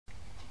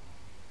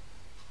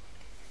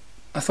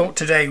thought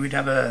today we'd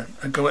have a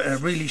go at a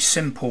really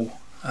simple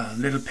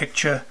little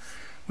picture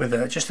with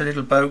just a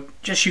little boat,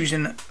 just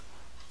using a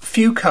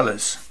few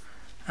colours.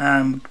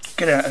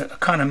 Get a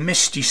kind of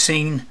misty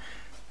scene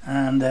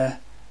and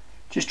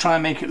just try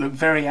and make it look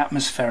very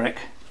atmospheric.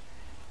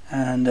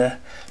 And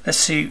let's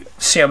see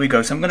how we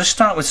go. So I'm going to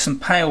start with some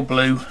pale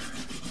blue.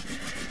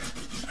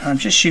 I'm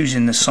just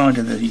using the side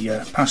of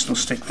the pastel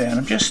stick there, and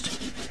I'm just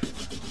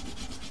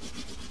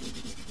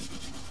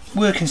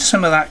working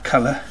some of that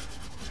colour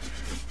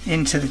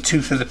into the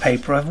tooth of the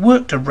paper. I've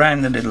worked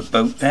around the little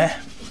boat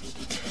there.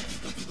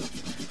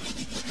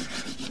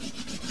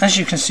 As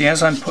you can see,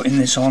 as I'm putting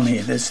this on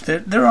here,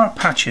 there are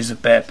patches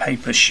of bare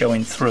paper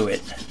showing through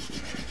it.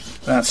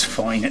 That's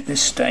fine at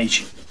this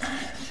stage.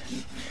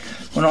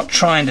 We're not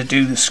trying to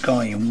do the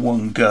sky in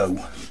one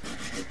go.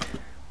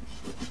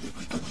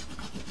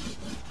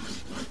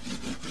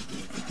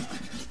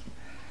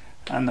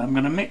 And I'm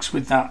going to mix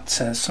with that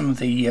some of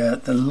the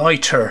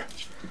lighter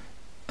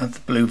of the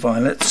blue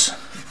violets.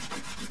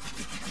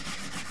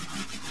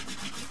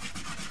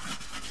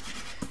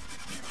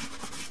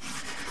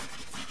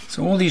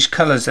 So all these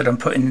colours that I'm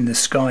putting in the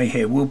sky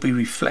here will be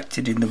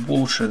reflected in the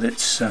water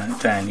that's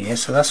down here,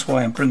 so that's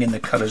why I'm bringing the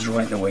colours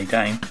right the way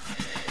down.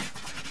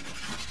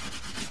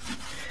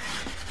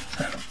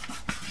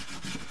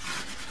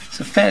 It's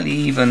a fairly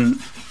even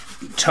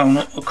tone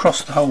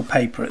across the whole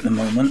paper at the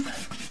moment.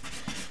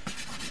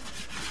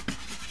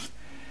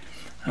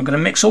 I'm going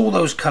to mix all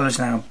those colours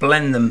now,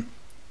 blend them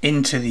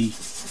into the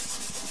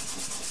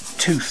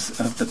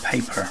tooth of the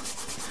paper.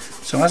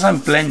 So as I'm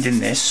blending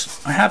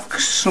this, I have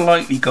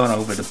slightly gone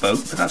over the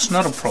boat, but that's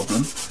not a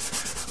problem.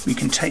 We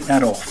can take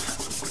that off.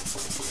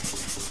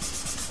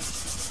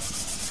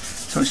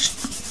 So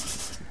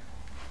it's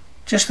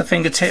just the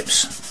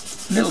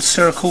fingertips, little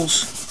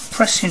circles,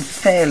 pressing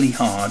fairly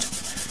hard.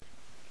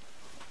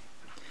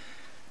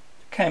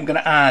 Okay, I'm going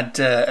to add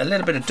a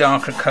little bit of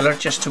darker colour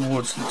just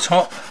towards the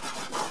top.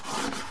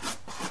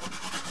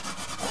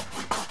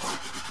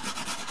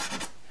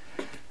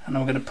 And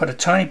I'm going to put a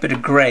tiny bit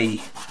of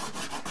grey,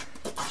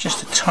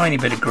 just a tiny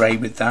bit of grey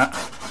with that,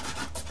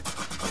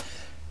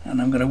 and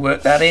I'm going to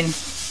work that in.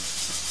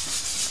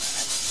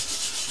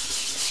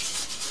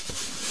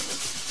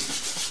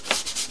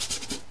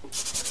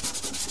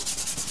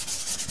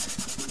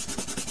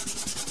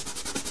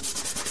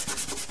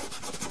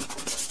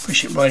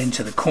 Push it right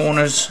into the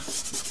corners.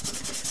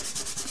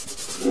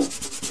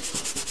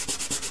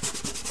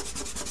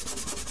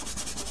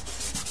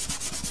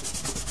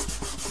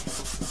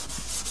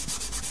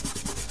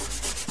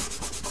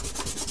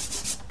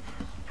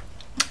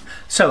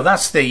 So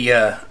that's the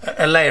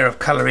a layer of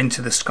colour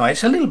into the sky.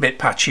 It's a little bit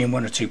patchy in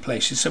one or two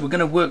places, so we're going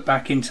to work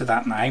back into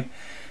that now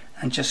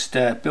and just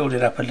build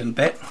it up a little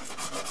bit.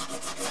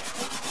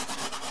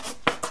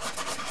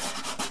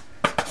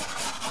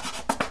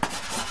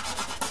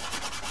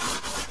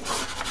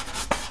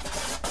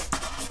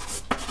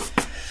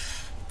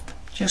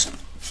 Just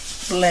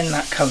blend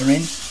that colour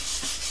in.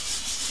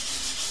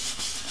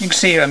 You can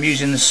see I'm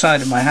using the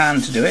side of my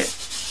hand to do it.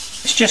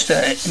 It's just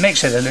it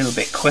makes it a little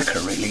bit quicker,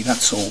 really,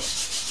 that's all.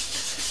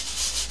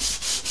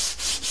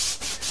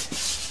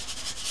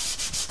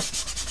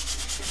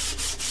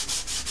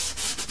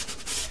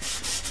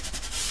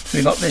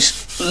 We've got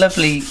this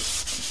lovely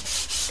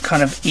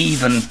kind of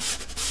even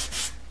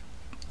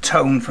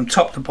tone from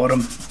top to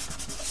bottom.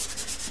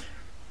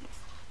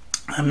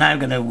 I'm now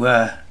going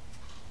to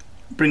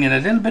bring in a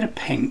little bit of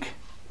pink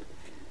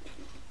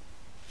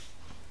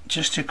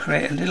just to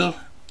create a little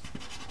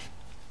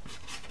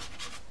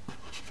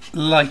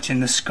light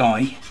in the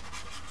sky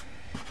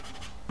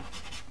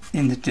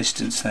in the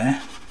distance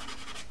there.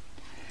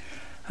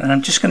 And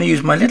I'm just going to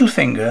use my little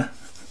finger,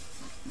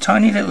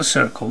 tiny little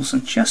circles,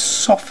 and just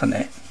soften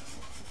it.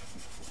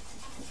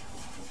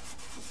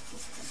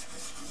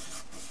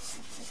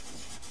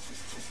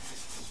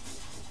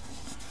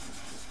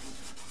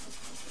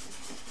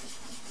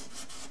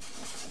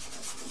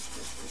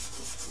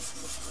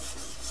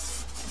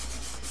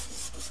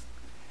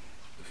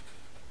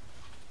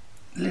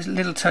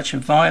 Little touch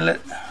of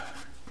violet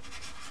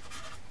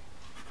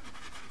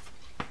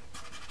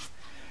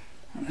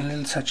and a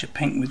little touch of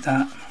pink with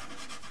that,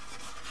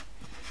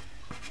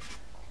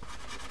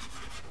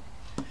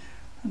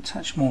 a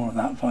touch more of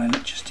that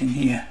violet just in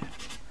here.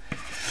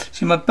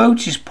 See, my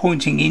boat is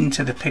pointing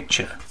into the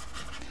picture,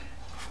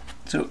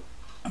 so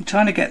I'm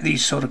trying to get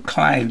these sort of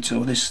clouds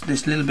or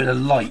this little bit of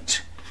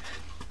light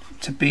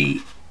to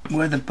be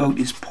where the boat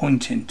is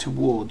pointing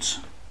towards.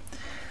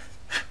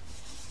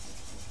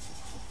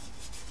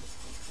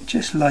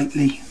 Just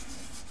lightly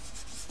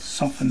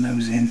soften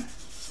those in.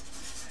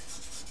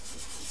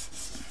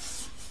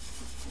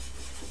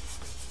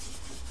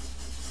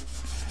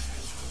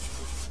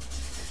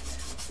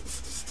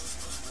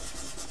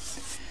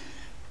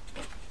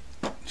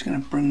 Just going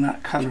to bring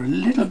that colour a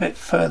little bit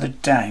further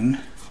down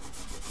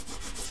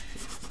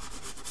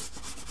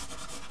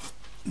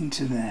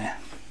into there.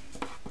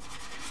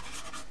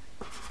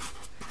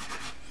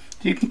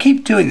 You can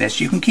keep doing this,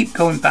 you can keep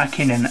going back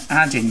in and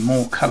adding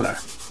more colour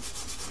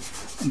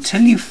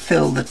until you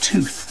fill the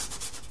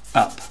tooth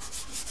up.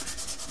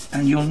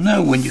 And you'll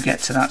know when you get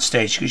to that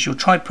stage, because you'll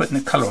try putting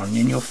the colour on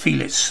and you'll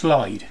feel it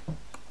slide.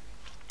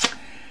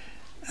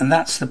 And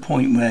that's the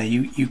point where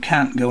you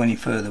can't go any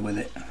further with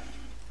it.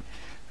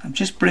 I'm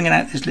just bringing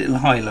out this little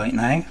highlight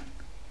now.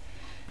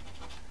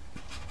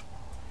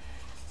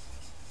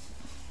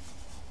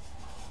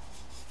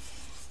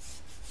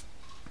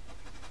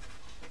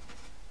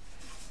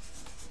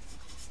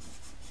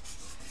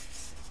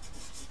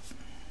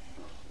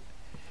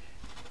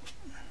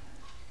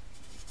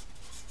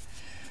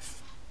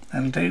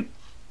 That'll do.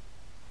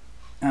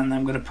 And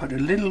I'm going to put a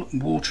little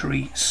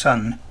watery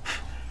sun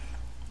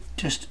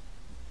just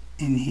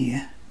in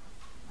here.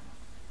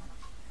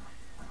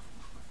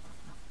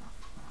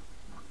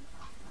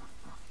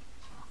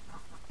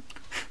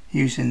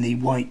 Using the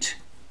white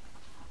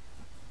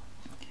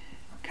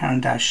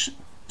Caran d'Ache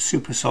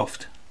Super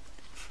Soft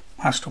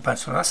pastel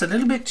pencil. That's a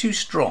little bit too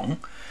strong.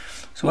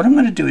 So what I'm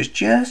going to do is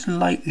just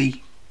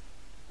lightly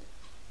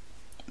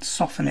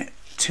soften it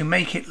to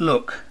make it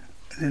look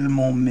a little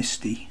more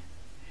misty.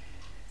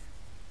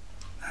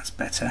 That's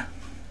better.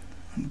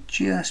 And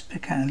just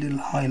pick out a little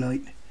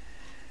highlight.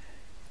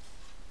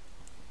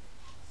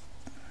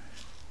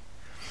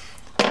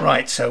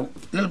 Right, so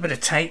a little bit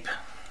of tape.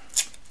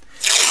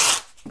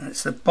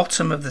 It's the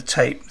bottom of the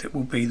tape that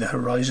will be the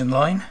horizon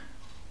line.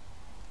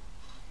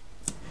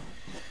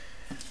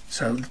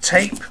 So the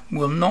tape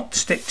will not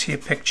stick to your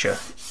picture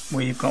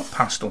where you've got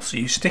pastel, so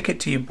you stick it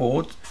to your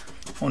board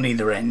on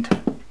either end.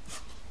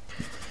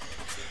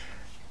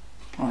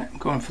 Right, I'm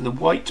going for the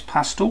white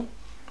pastel,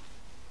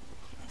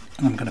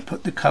 and I'm going to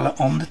put the colour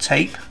on the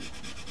tape.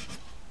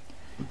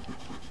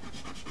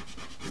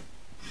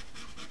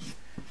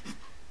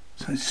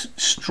 So it's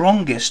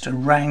strongest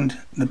around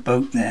the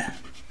boat there.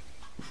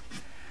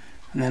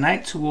 And then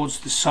out towards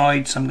the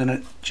sides I'm going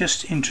to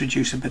just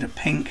introduce a bit of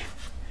pink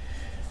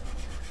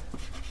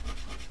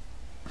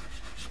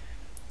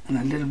and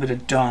a little bit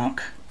of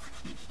dark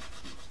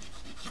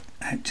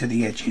out to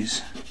the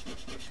edges.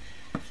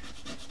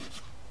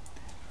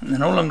 And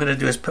then all I'm going to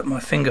do is put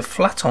my finger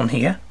flat on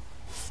here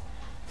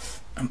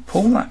and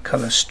pull that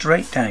colour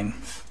straight down.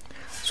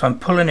 So I'm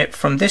pulling it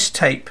from this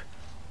tape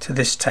to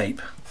this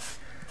tape.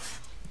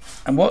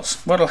 And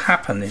what'll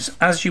happen is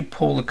as you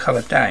pull the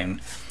colour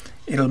down,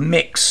 it'll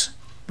mix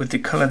with the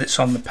colour that's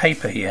on the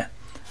paper here,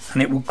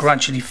 and it will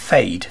gradually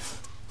fade.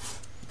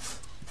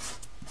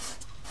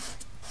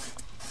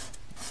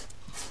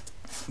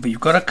 But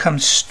you've got to come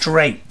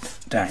straight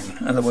down,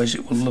 otherwise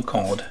it will look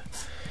odd.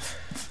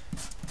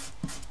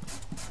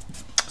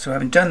 So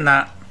having done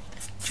that,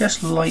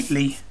 just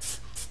lightly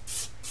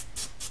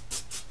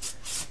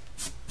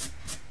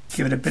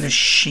give it a bit of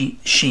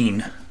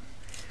sheen,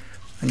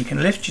 and you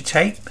can lift your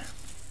tape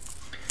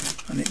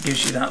and it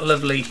gives you that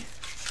lovely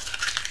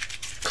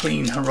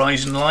clean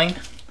horizon line.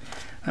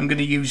 I'm going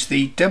to use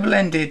the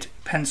double-ended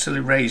pencil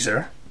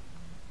eraser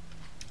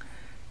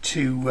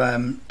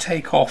to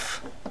take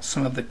off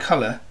some of the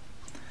colour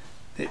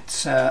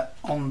that's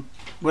on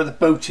where the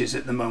boat is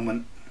at the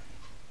moment.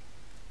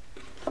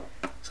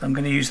 So I'm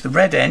going to use the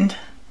red end.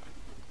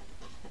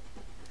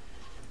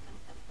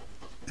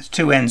 There's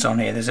two ends on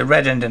here, there's a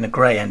red end and a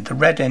grey end. The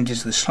red end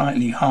is the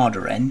slightly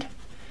harder end,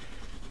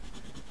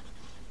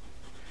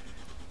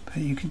 but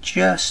you can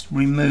just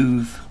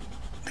remove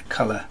the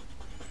colour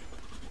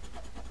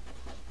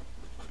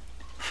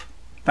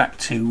back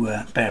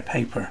to bare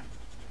paper.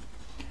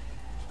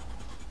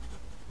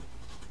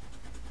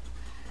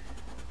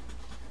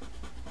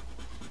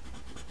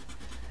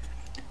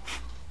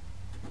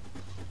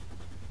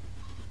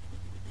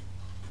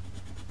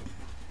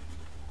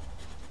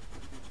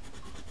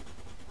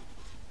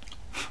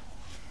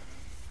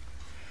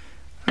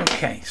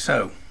 Okay,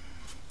 so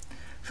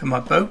for my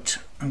boat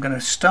I'm going to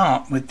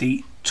start with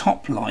the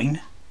top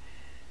line.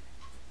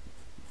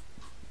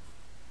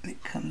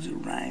 It comes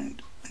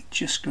around, it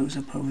just goes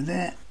up over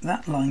there,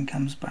 that line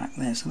comes back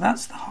there, so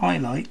that's the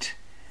highlight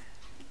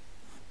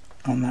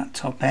on that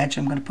top edge.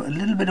 I'm going to put a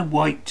little bit of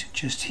white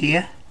just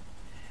here,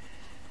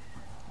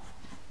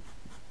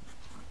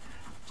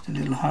 just a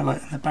little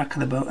highlight on the back of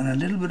the boat, and a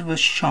little bit of a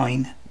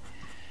shine,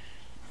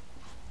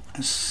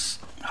 a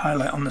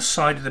highlight on the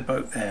side of the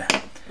boat there.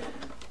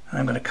 And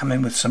I'm going to come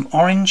in with some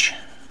orange.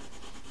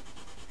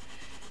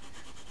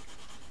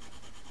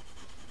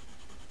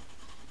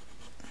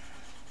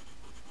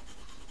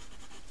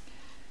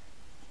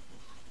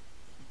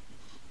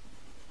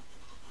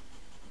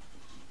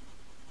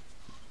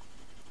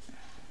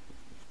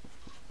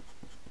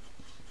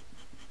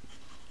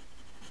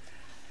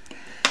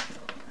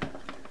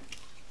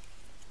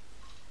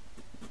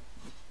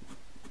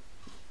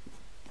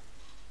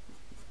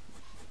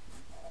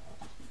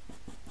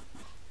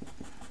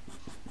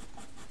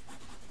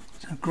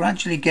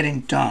 Gradually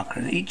getting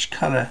darker. Each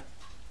colour,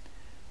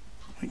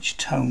 each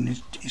tone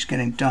is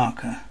getting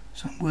darker.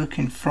 So I'm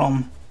working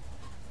from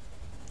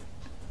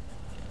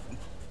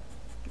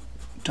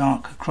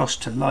dark across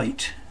to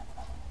light.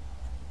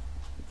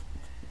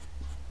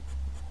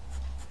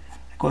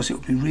 Of course it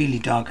will be really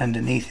dark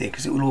underneath here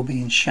because it will all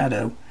be in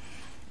shadow.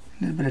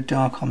 A little bit of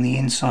dark on the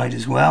inside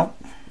as well.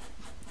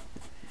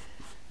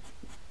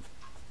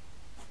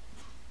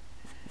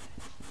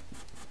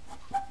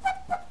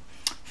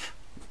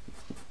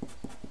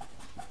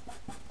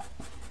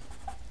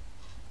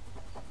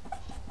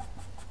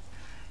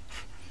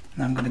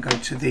 And I'm going to go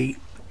to the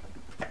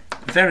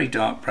very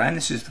dark brown.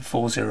 This is the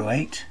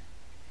 408.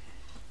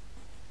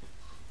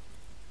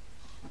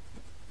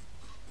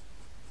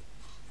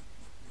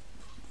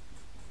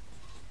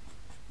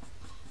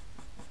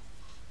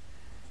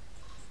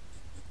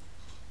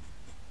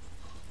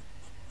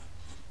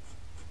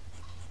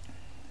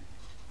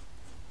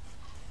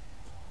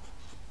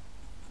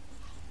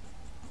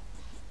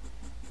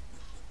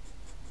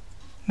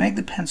 Make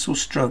the pencil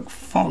stroke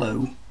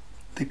follow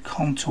the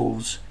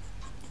contours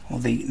or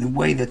the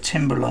way the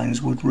timber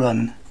lines would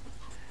run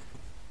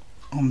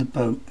on the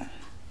boat.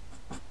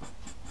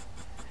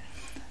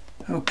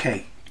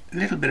 Okay, a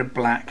little bit of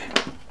black.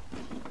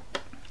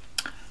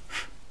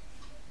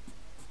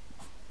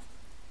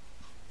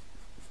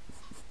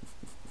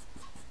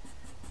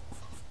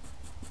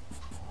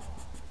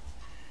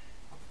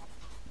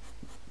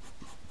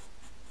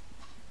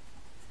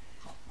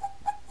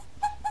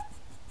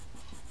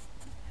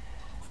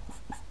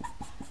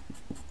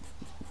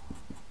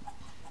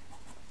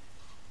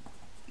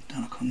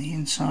 Dark on the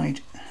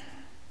inside.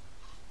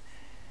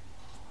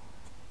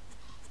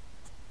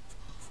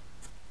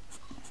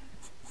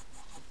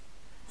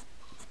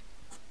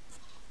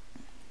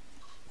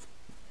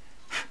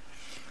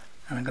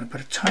 And I'm going to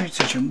put a tiny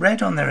touch of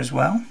red on there as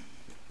well.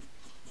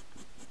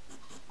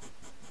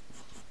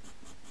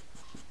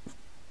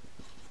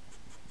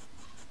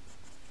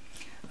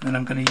 And then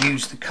I'm going to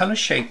use the colour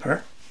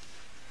shaper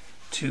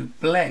to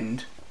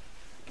blend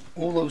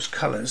all those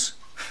colours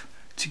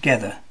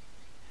together.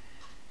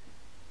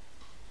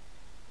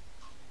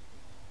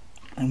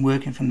 I'm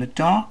working from the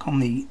dark on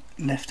the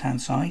left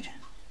hand side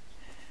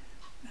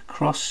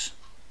across,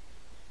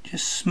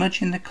 just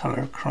smudging the colour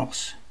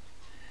across.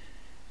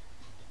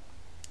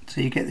 So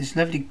you get this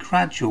lovely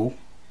gradual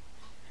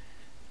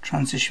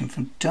transition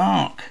from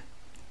dark.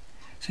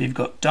 So you've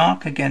got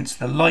dark against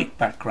the light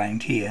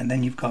background here, and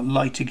then you've got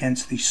light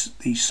against the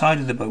side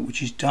of the boat,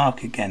 which is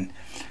dark again.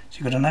 So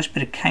you've got a nice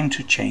bit of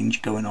counter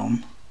change going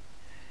on.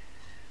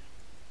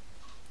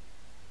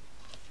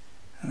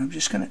 And I'm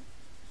just going to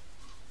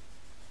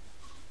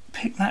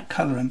pick that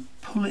colour and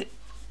pull it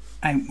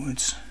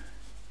outwards.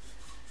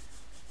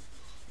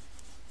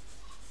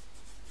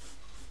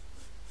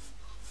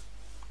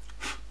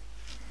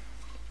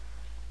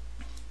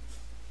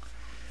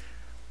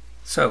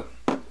 So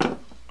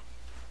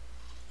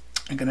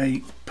I'm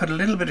going to put a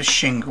little bit of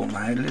shingle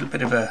now, a little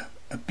bit of a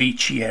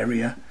beachy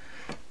area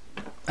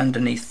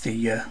underneath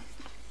the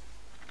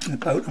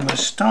boat. I'm going to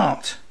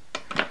start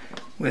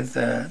with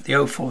the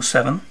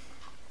 047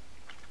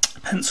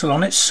 pencil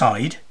on its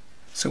side,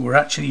 so we're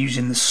actually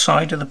using the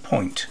side of the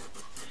point.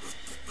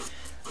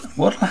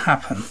 What will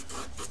happen,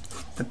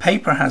 the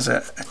paper has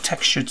a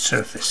textured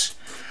surface,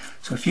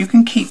 so if you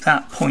can keep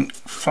that point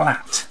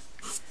flat,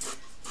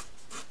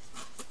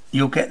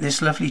 you'll get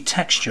this lovely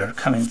texture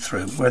coming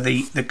through where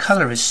the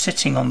colour is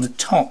sitting on the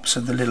tops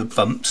of the little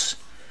bumps,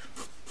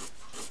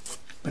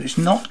 but it's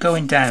not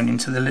going down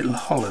into the little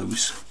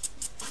hollows.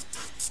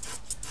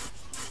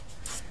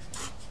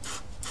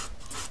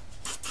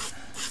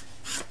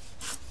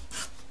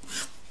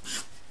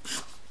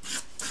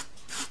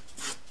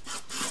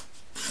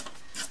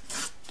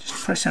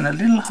 Just pressing a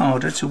little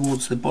harder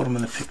towards the bottom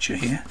of the picture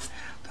here.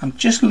 I'm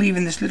just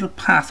leaving this little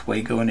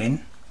pathway going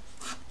in.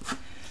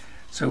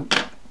 So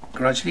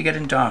gradually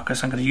getting darker,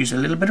 so I'm going to use a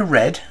little bit of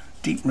red,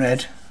 deep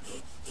red.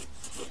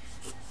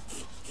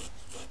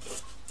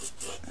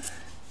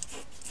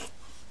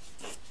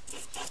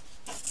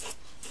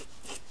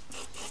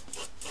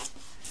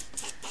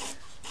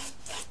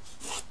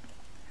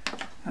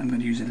 I'm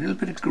going to use a little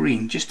bit of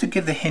green just to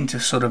give the hint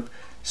of sort of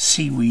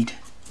seaweed.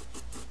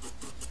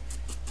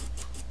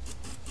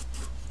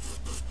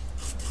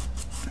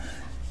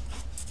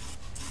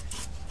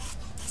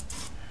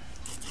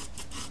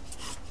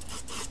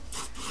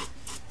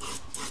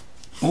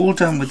 All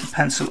done with the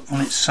pencil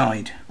on its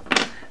side.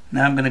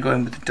 Now I'm going to go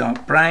in with the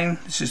dark brown.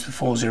 This is the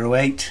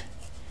 408.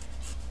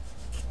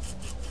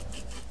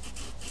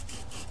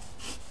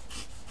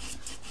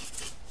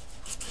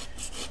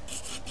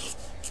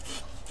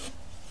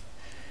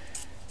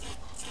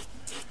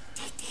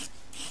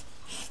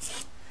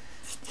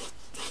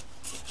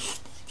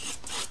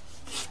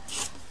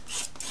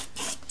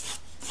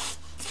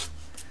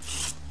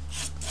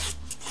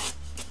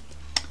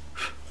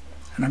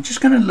 And I'm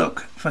just going to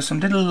look for some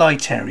little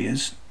light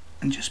areas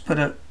and just put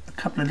a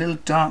couple of little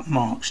dark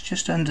marks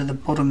just under the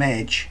bottom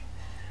edge,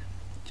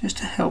 just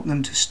to help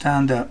them to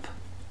stand up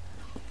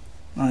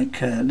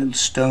like little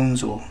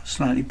stones or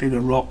slightly bigger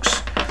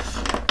rocks.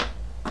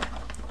 I'm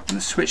going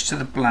to switch to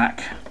the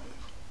black.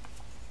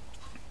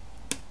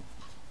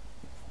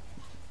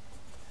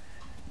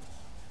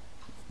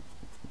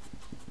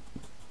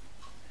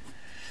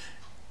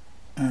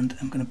 And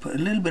I'm going to put a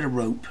little bit of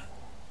rope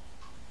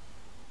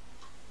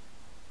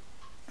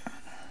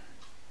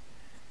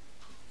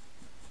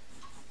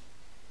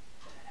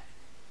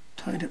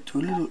tied up to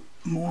a little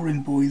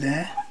mooring buoy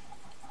there.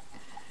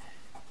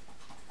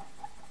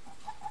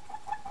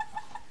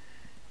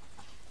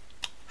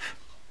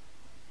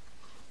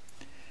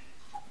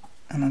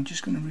 And and I'm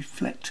just going to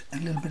reflect a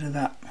little bit of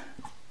that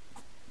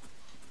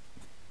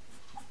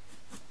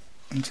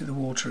into the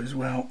water as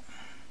well.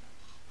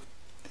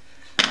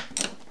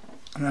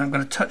 And then I'm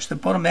going to touch the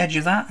bottom edge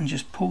of that and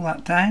just pull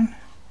that down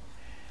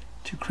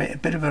to create a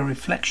bit of a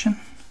reflection.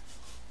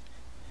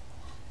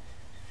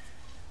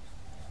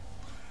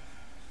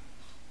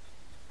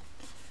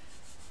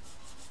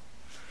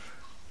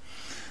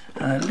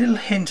 And a little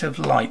hint of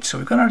light, so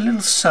we've got our little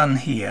sun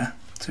here,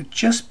 so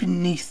just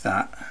beneath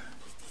that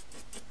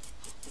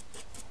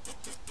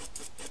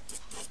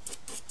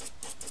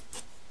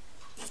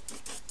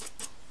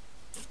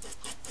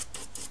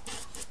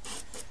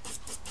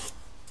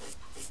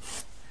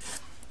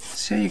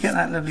so you get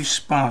that lovely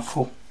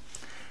sparkle.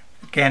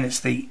 Again, it's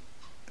the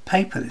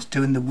paper that's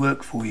doing the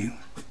work for you,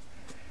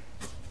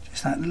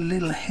 just that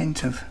little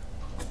hint of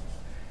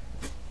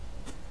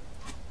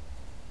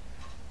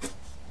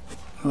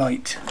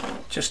light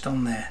just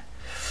on there.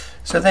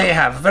 So there you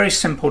have a very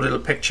simple little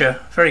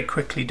picture, very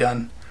quickly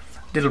done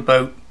little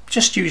boat,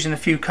 just using a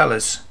few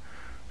colours.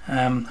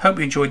 Hope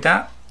you enjoyed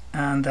that,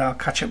 and I'll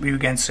catch up with you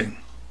again soon.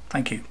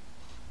 Thank you.